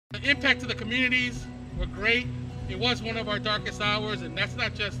The impact to the communities were great. It was one of our darkest hours, and that's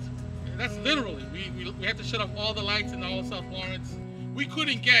not just, that's literally. We had to shut off all the lights in all of South Lawrence. We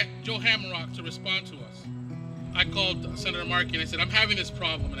couldn't get Joe Hammerrock to respond to us. I called Senator Markey and I said, I'm having this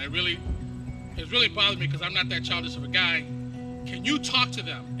problem, and it really bothered me because I'm not that childish of a guy. Can you talk to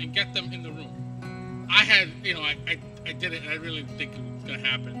them and get them in the room? I had, I did it, and I really think it was going to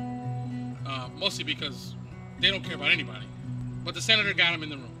happen. Mostly because they don't care about anybody. But the senator got him in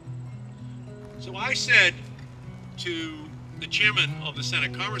the room. So I said to the chairman of the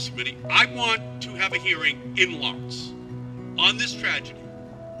Senate Commerce Committee, I want to have a hearing in Lawrence on this tragedy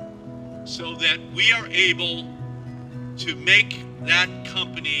so that we are able to make that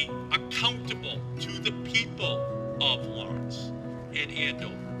company accountable to the people of Lawrence and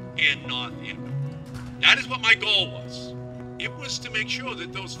Andover and North Andover. That is what my goal was. It was to make sure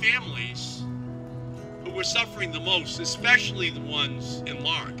that those families who were suffering the most, especially the ones in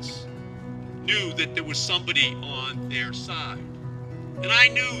Lawrence, knew that there was somebody on their side. And I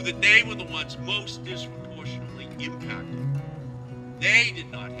knew that they were the ones most disproportionately impacted. They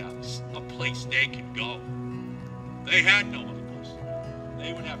did not have a place they could go. They had no other place to go.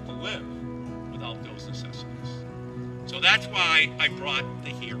 They would have to live without those necessities. So that's why I brought the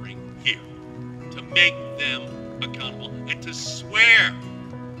hearing here, to make them accountable and to swear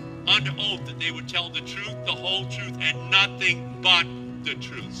under oath that they would tell the truth, the whole truth, and nothing but the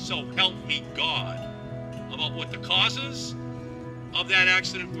truth. So help me God about what the causes of that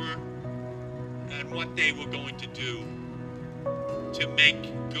accident were and what they were going to do to make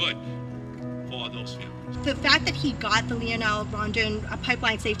good for those families. The fact that he got the Leonel-Rondon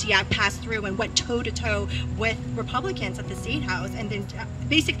Pipeline Safety Act passed through and went toe-to-toe with Republicans at the State House, and then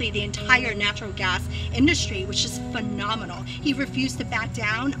basically the entire natural gas industry, which is phenomenal. He refused to back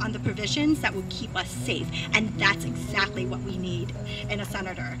down on the provisions that will keep us safe, and that's exactly what we need in a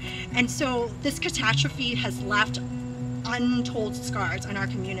senator. And so this catastrophe has left untold scars on our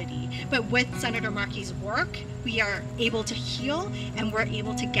community. But with Senator Markey's work, we are able to heal and we're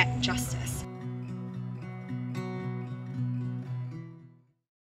able to get justice.